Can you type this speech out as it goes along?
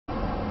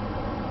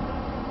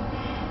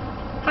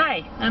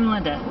Hi, I'm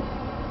Linda,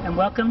 and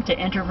welcome to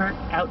Introvert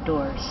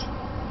Outdoors.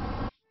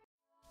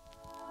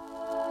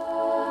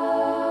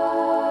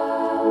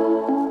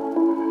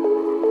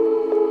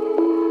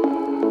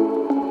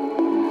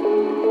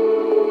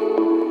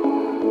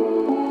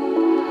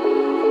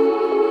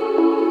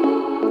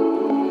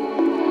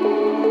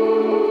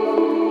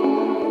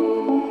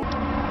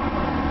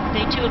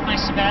 Day 2 of my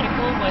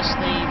sabbatical was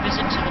the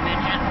visit to the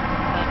Manhattan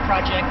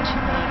Project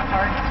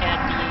Park at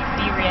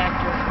the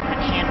Reactor at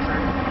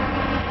Hanford.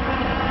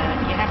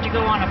 You have to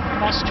go on a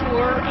bus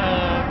tour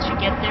to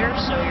get there,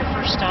 so your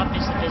first stop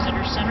is the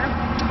Visitor Center,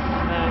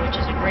 which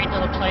is a great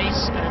little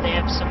place. They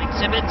have some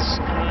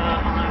exhibits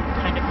on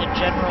kind of the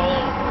general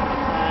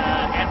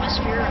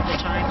atmosphere of the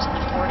times in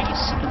the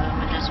 40s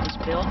when this was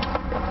built,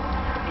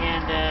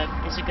 and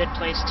is a good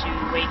place to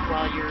wait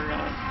while you're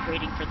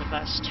waiting for the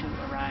bus to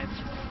arrive.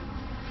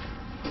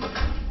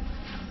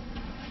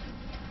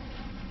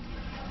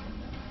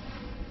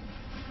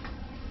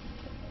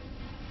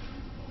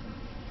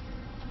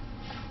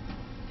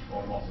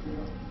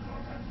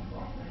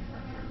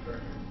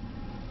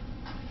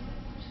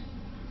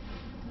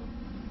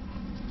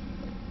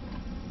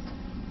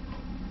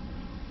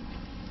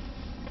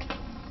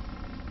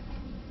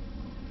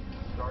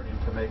 Starting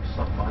to make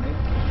some money.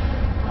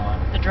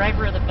 The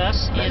driver of the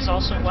bus is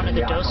also one of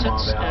the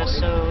docents,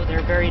 so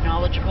they're very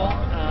knowledgeable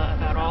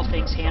about all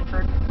things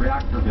Hanford,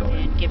 Reactor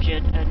building. and gives you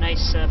a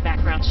nice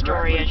background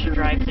story as you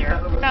drive there.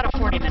 About a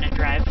 40-minute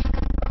drive.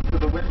 To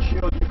the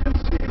windshield, you can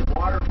see a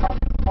water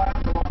pumping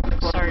plant along the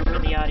front. Sorry for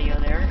the audio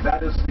there.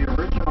 That is the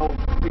original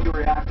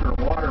reactor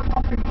water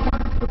pumping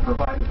plant that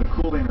provided the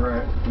cooling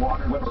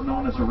water, what's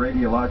known as a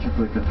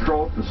radiologically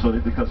controlled facility,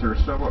 because there are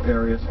several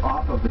areas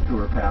off of the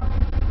tour path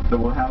that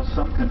will have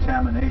some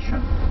contamination.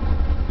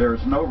 There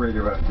is no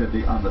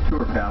radioactivity on the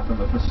tour path, and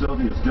the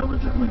facility is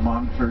diligently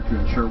monitored to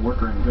ensure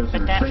worker and visitor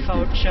But that safety.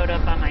 phone showed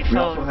up on my We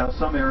also phone. have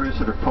some areas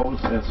that are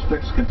posed as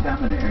fixed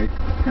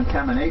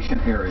contamination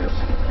areas.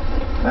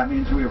 That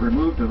means we have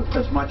removed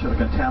as much of the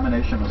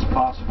contamination as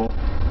possible,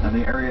 and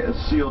the area is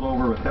sealed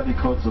over with heavy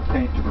coats of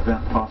paint to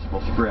prevent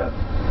possible spread.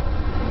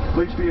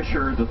 Please be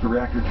assured that the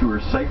reactor tour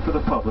is safe for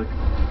the public.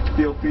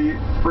 Feel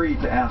free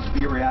to ask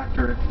the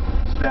reactor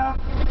staff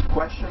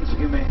questions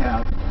you may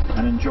have,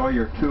 and enjoy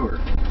your tour.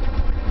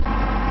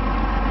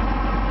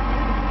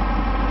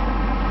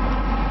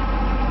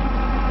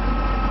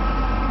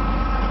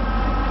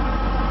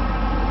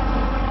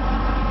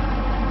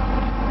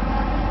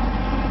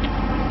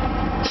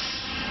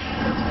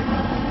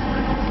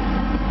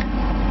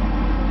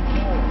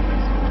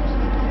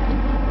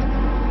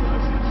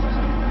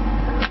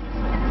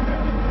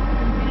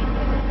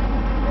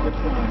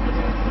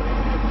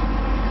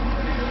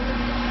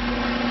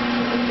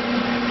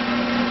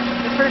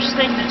 The first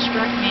thing that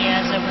struck me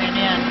as I went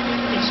in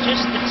is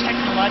just the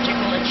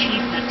technological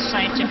achievement,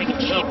 scientific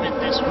achievement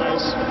this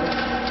was.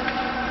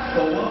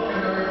 Well,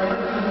 welcome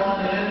everyone. Come on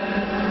in.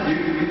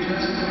 You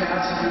just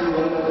passed through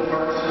what the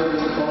Park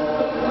Service called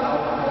the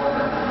Loud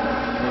Corner.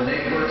 When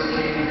they first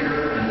came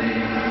here and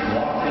they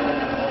walked in the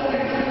hallway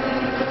and came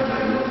around the corner,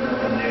 they looked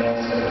up and they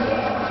all said,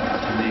 wow.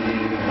 And they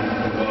gave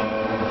the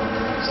welcome.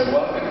 So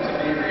welcome to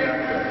the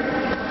Reactor.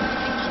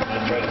 I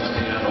try to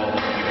stand all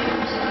the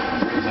pictures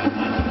because I'm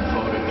not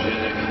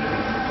photogenic.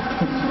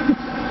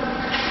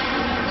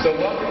 So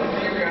welcome to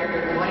the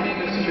Reactor. My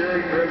name is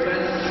Jerry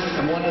Griffin.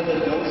 I'm one of the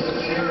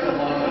docents here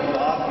along with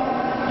Bob,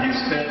 who you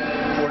spent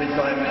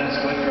 45 minutes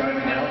with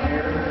driving out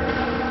here.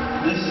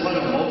 This is what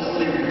a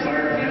mostly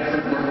retired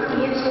Hanford worker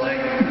looks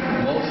like.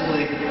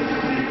 Mostly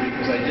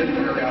because I did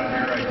work out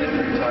here, I did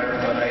retire,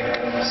 but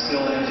I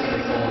still answer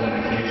the phone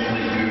and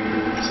occasionally do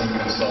some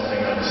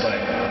consulting on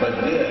site.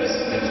 But this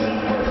is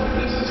not work.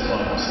 This is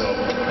fun, so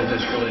I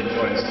just really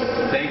enjoy it.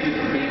 So thank you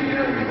for being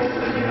here. We hope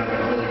that you have a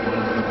really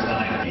wonderful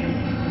time.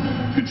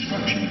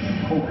 Construction of the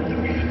core of the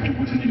reactor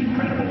was an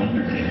incredible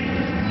undertaking.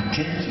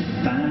 Tens of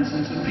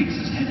thousands of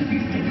pieces had to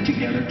be fit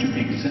together to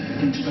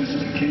exacting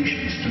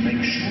specifications to make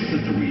sure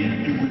that the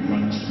reactor would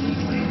run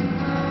smoothly.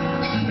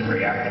 The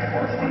reactor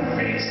core front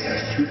face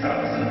has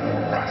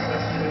 2004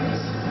 process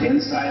tubes.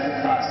 Inside the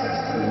process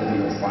tube,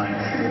 you'll find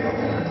fuel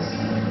elements.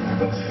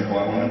 Those fuel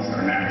elements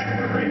are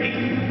natural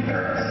uranium.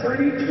 There are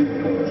 32 of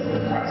those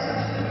per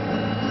process tube.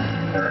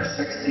 There are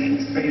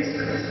 16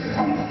 spacers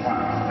on the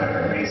front that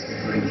are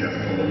basically just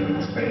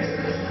aluminum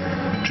spacers.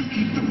 To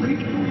keep the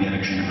rate of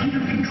reaction under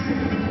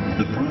control,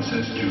 the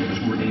process tubes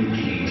were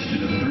encased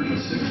in a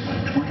 36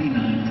 by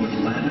 29 foot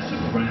lattice of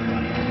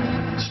graphite,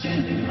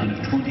 standing on a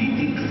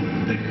 28-foot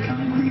thick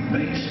concrete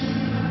base.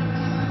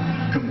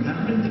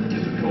 Compounding the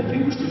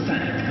difficulty was the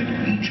fact that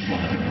each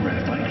block of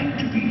graphite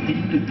had to be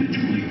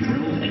individually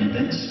drilled and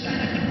then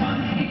stacked by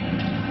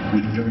hand,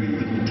 with very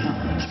little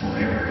tolerance for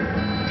error.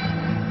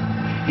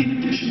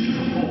 In addition to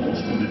the holes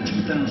for the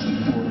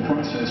 2004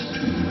 process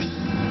tubes,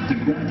 the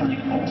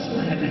graphite also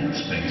had to have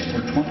space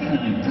for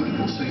 29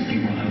 vertical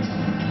safety rods,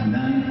 9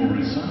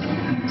 horizontal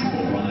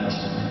control rods,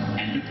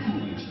 and a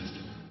cooling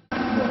system.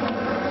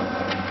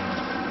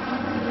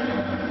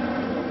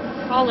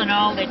 All in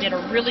all, they did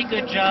a really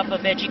good job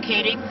of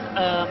educating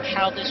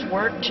how this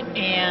worked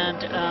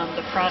and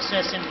the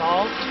process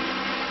involved.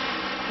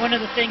 One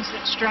of the things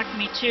that struck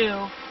me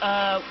too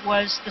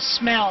was the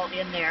smell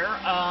in there.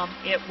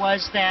 It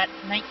was that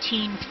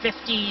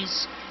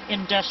 1950s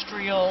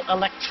industrial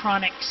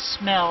electronic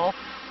smell,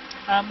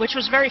 which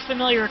was very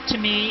familiar to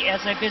me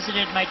as I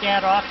visited my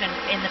dad often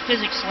in the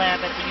physics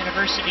lab at the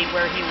university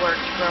where he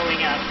worked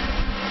growing up.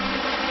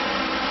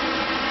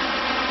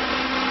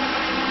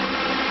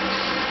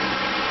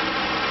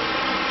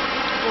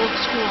 Old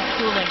school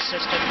cooling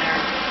system there.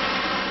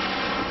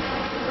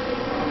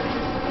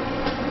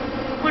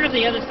 One of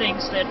the other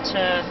things that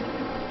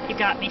it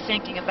got me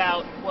thinking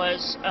about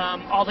was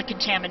all the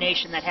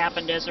contamination that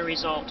happened as a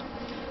result.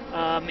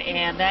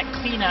 And that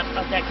cleanup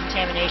of that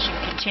contamination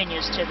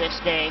continues to this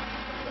day.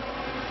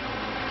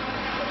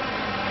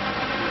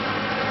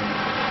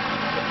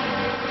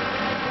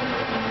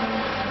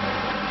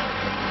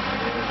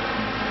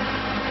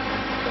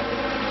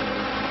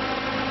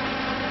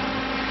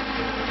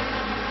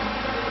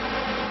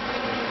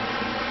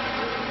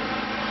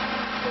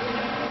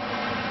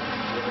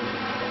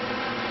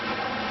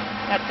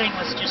 That thing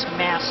was just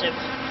massive.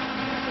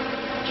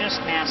 Just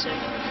massive.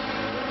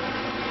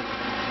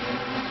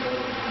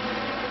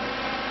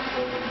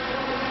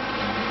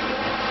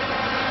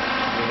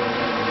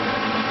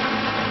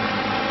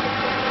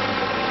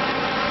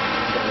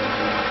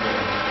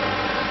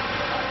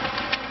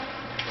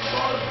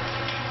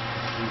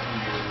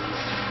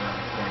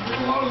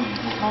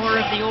 More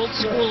of the old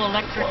school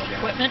electric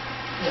equipment.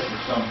 There's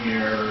some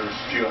here, there's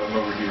a few of them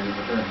over here,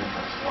 but they're in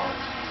different spots.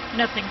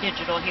 Nothing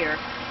digital here.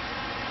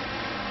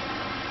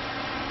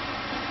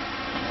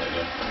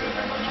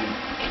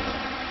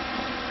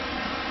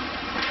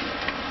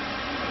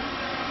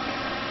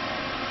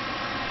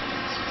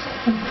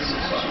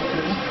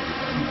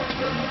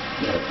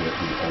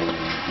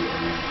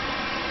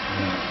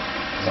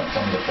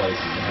 Some of the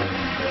places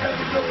they had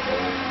to go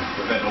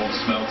with that old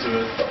smell to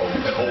it,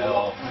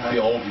 the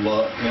old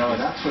look. You know,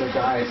 that's where a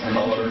guy, an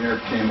engineer,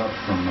 came up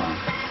from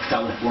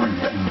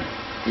California in the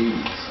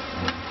 80s.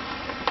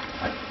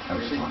 I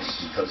was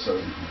because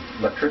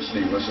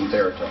electricity wasn't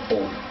there to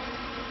hold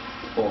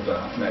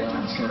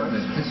magnets.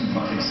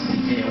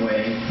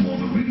 While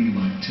the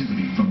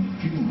radioactivity from the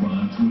fuel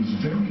rods was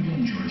very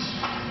dangerous,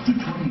 the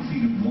 20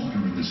 feet of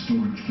water in the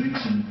storage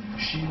basin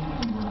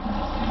shielded the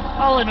workers.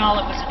 All in all,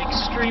 it was an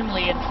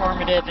extremely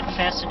informative and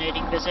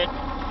fascinating visit.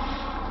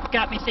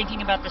 Got me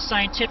thinking about the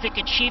scientific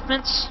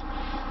achievements,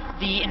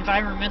 the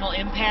environmental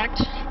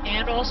impact,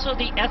 and also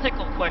the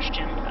ethical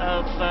question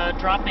of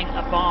dropping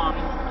a bomb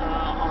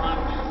on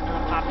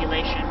a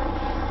population.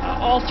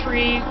 All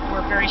three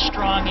were very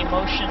strong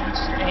emotions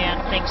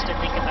and things to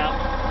think about.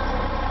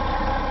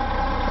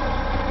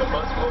 The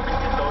bus will be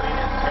delayed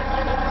in 10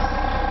 minutes.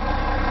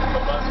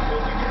 The bus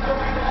will be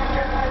delayed in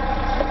 10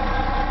 minutes.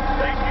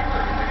 Thank you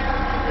for the video.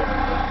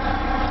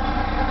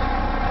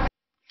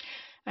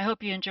 I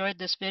hope you enjoyed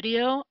this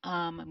video.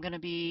 I'm going to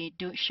be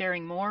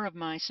sharing more of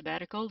my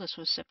sabbatical. This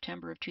was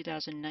September of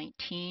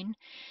 2019.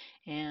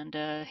 And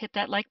hit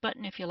that like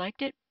button if you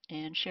liked it,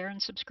 and share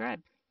and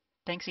subscribe.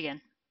 Thanks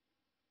again.